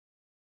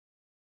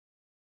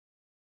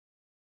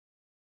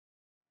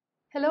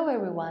Hello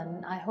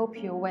everyone, I hope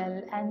you're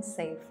well and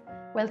safe.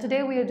 Well,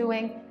 today we are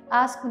doing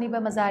Ask Muniba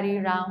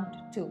Mazari round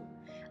 2.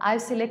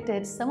 I've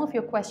selected some of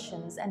your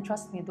questions and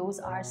trust me, those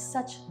are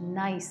such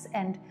nice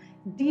and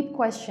deep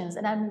questions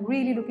and I'm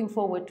really looking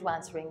forward to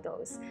answering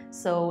those.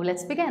 So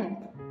let's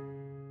begin.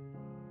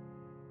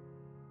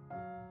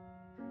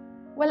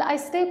 Well, I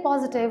stay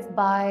positive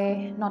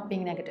by not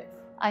being negative.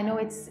 I know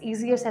it's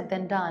easier said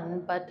than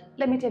done, but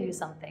let me tell you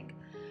something.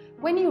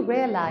 When you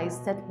realize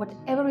that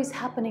whatever is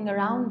happening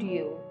around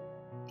you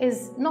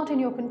is not in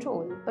your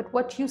control, but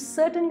what you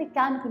certainly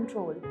can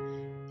control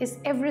is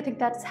everything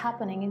that's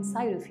happening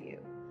inside of you.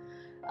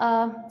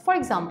 For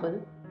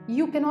example,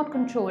 you cannot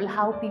control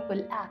how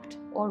people act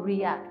or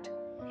react.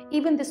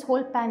 Even this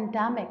whole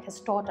pandemic has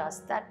taught us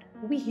that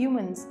we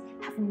humans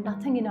have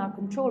nothing in our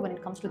control when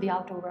it comes to the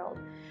outer world.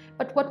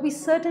 But what we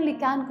certainly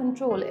can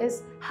control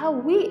is how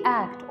we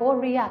act or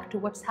react to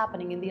what's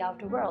happening in the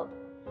outer world.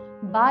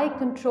 By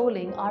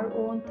controlling our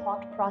own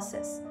thought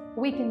process,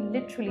 we can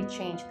literally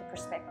change the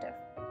perspective.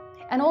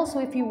 And also,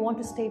 if you want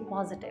to stay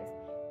positive,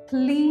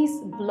 please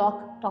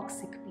block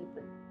toxic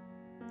people.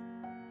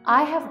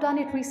 I have done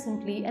it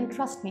recently and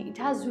trust me, it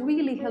has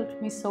really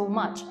helped me so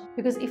much,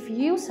 because if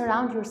you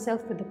surround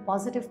yourself with the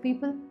positive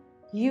people,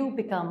 you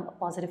become a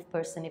positive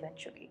person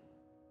eventually.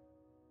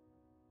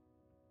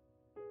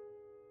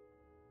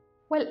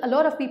 Well, a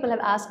lot of people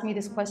have asked me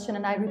this question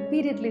and I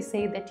repeatedly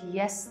say that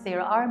yes, there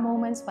are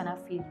moments when I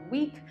feel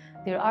weak.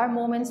 There are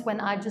moments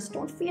when I just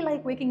don't feel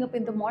like waking up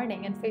in the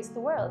morning and face the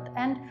world.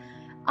 And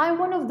I'm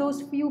one of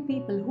those few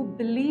people who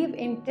believe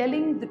in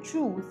telling the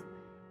truth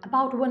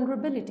about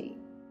vulnerability.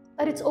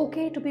 That it's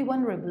okay to be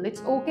vulnerable, it's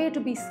okay to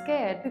be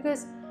scared,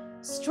 because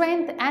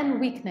strength and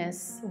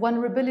weakness,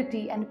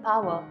 vulnerability and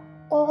power,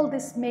 all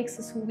this makes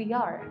us who we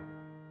are.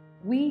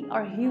 We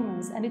are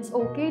humans and it's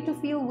okay to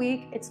feel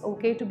weak, it's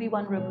okay to be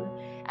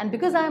vulnerable. And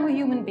because I'm a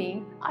human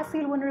being, I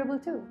feel vulnerable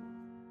too.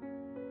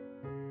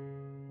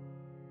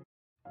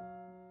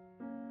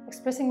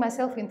 Expressing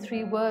myself in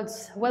 3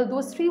 words, well,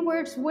 those 3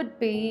 words would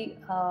be,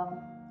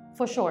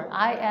 for sure,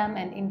 I am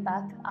an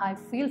empath, I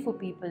feel for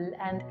people,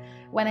 and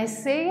when I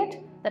say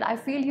it, that I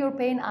feel your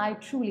pain, I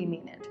truly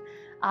mean it.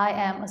 I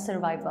am a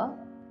survivor,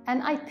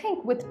 and I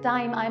think with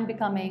time I'm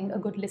becoming a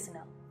good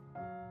listener.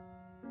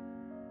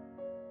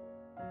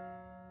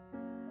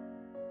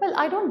 Well,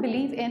 I don't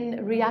believe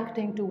in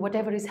reacting to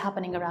whatever is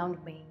happening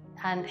around me,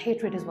 and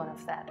hatred is one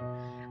of that.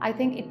 I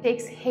think it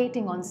takes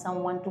hating on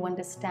someone to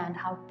understand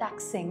how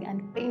taxing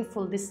and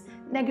painful this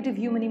negative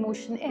human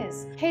emotion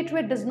is.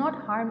 Hatred does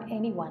not harm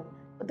anyone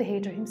but the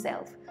hater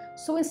himself.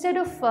 So instead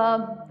of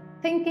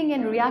thinking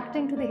and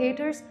reacting to the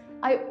haters,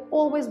 I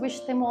always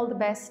wish them all the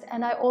best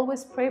and I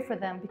always pray for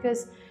them,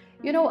 because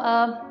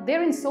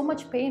they're in so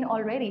much pain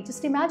already.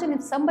 Just imagine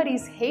if somebody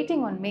is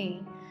hating on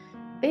me,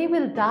 they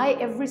will die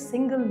every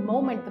single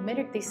moment the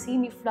minute they see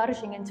me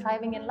flourishing and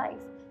thriving in life.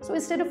 So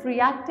instead of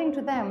reacting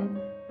to them,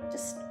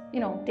 just,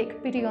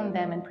 take pity on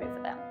them and pray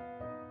for them.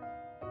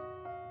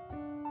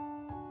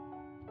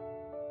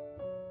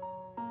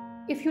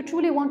 If you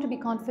truly want to be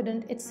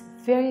confident, it's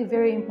very,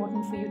 very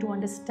important for you to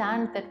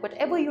understand that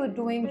whatever you're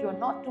doing, you're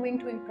not doing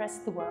to impress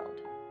the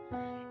world.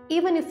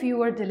 Even if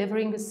you are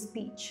delivering a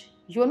speech,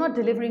 you're not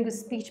delivering a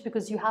speech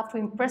because you have to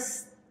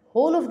impress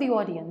whole of the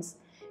audience.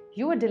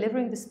 You are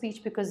delivering the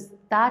speech because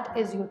that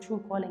is your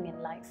true calling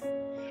in life.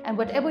 And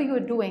whatever you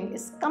are doing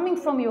is coming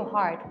from your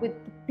heart with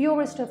the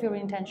purest of your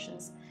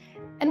intentions.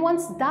 And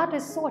once that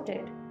is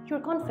sorted, you're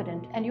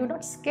confident and you're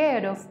not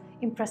scared of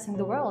impressing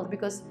the world,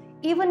 because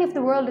even if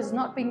the world is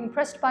not being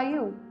impressed by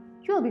you,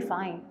 you'll be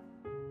fine.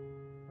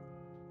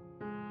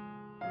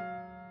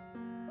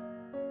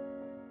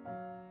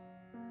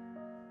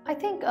 I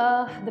think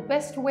the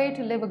best way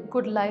to live a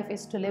good life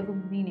is to live a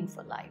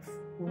meaningful life.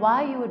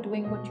 Why you are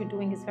doing what you're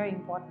doing is very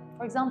important.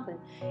 For example,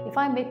 if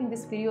I'm making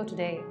this video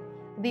today,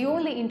 the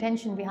only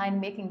intention behind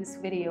making this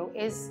video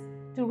is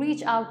to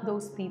reach out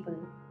those people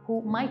who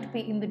might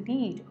be in the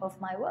need of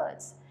my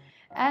words.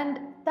 And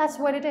that's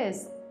what it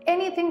is.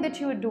 Anything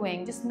that you're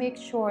doing, just make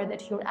sure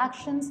that your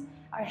actions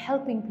are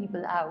helping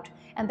people out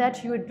and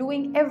that you're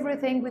doing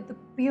everything with the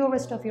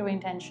purest of your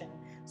intention.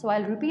 So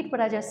I'll repeat what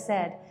I just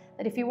said,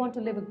 that if you want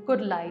to live a good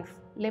life,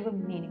 live a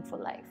meaningful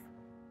life.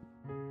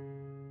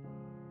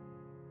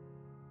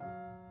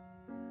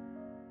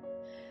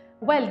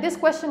 Well, this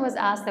question was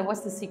asked that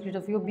what's the secret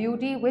of your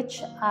beauty,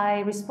 which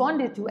I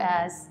responded to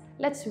as,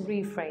 let's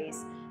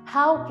rephrase,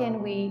 how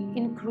can we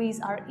increase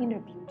our inner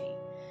beauty?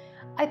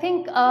 I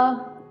think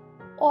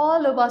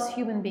all of us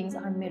human beings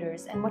are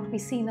mirrors, and what we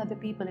see in other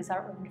people is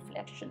our own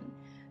reflection.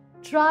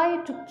 Try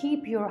to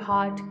keep your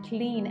heart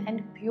clean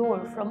and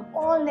pure from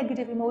all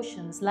negative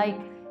emotions like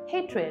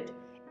hatred,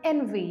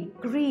 envy,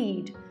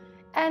 greed,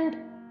 and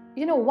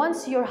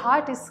once your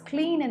heart is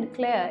clean and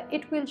clear,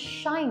 it will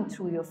shine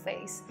through your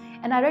face.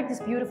 And I read this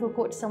beautiful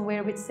quote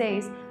somewhere which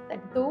says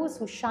that those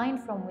who shine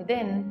from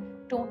within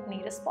don't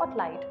need a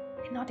spotlight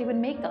and not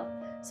even makeup.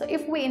 So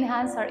if we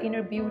enhance our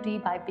inner beauty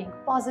by being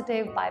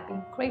positive, by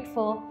being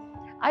grateful,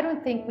 I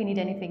don't think we need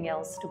anything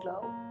else to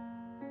glow.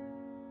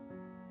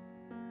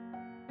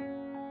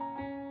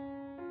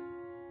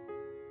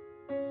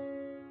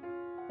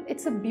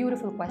 it's a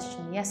beautiful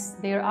question. Yes,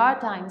 there are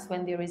times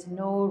when there is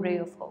no ray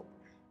of hope,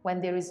 when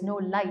there is no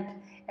light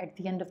at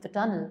the end of the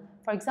tunnel.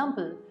 For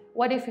example,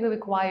 what if you have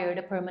acquired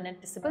a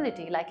permanent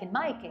disability, like in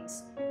my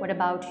case? What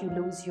about you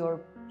lose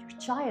your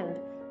child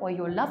or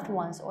your loved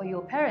ones or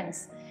your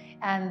parents,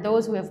 and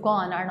those who have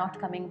gone are not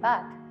coming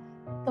back?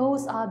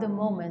 Those are the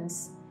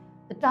moments,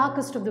 the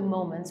darkest of the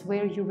moments,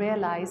 where you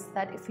realize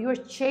that if you are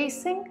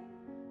chasing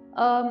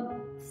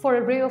for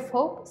a ray of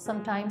hope,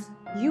 sometimes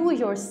you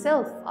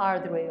yourself are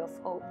the ray of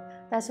hope.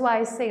 That's why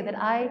I say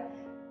that I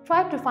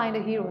tried to find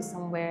a hero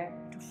somewhere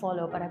to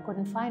follow, but I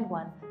couldn't find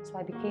one, so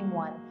I became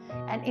one.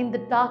 And in the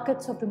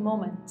darkest of the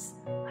moments,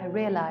 I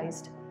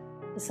realized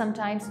that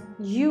sometimes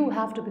you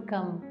have to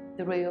become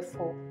the ray of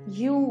hope.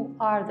 You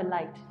are the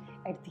light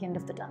at the end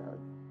of the tunnel.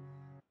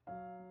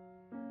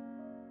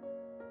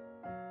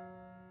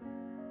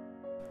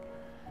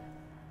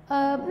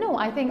 No,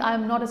 I think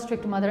I'm not a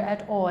strict mother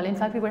at all. In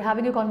fact, we were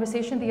having a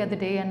conversation the other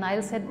day and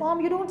Niall said,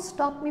 "Mom, you don't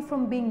stop me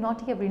from being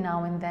naughty every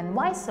now and then.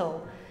 Why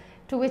so?"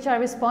 To which I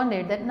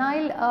responded that,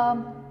 "Niall,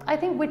 I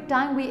think with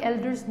time we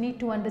elders need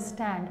to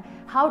understand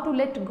how to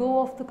let go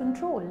of the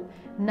control.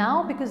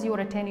 Now, because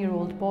you're a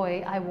 10-year-old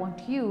boy, I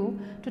want you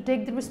to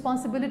take the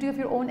responsibility of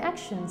your own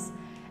actions.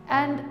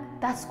 And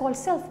that's called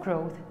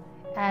self-growth."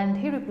 And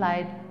he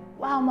replied,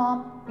 "Wow,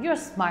 Mom,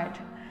 you're smart."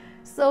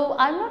 So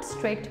I'm not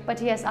strict,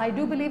 but yes, I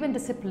do believe in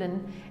discipline.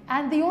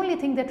 And the only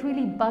thing that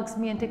really bugs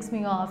me and ticks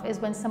me off is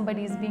when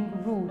somebody is being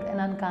rude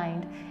and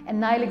unkind. And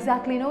Niall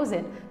exactly knows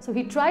it. So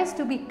he tries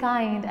to be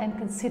kind and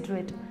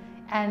considerate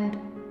and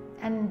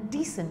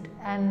decent.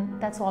 And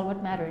that's all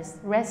what matters.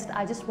 Rest,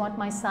 I just want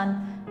my son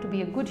to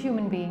be a good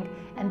human being.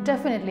 And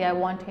definitely I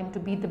want him to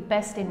be the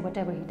best in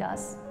whatever he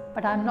does.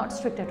 But I'm not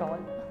strict at all.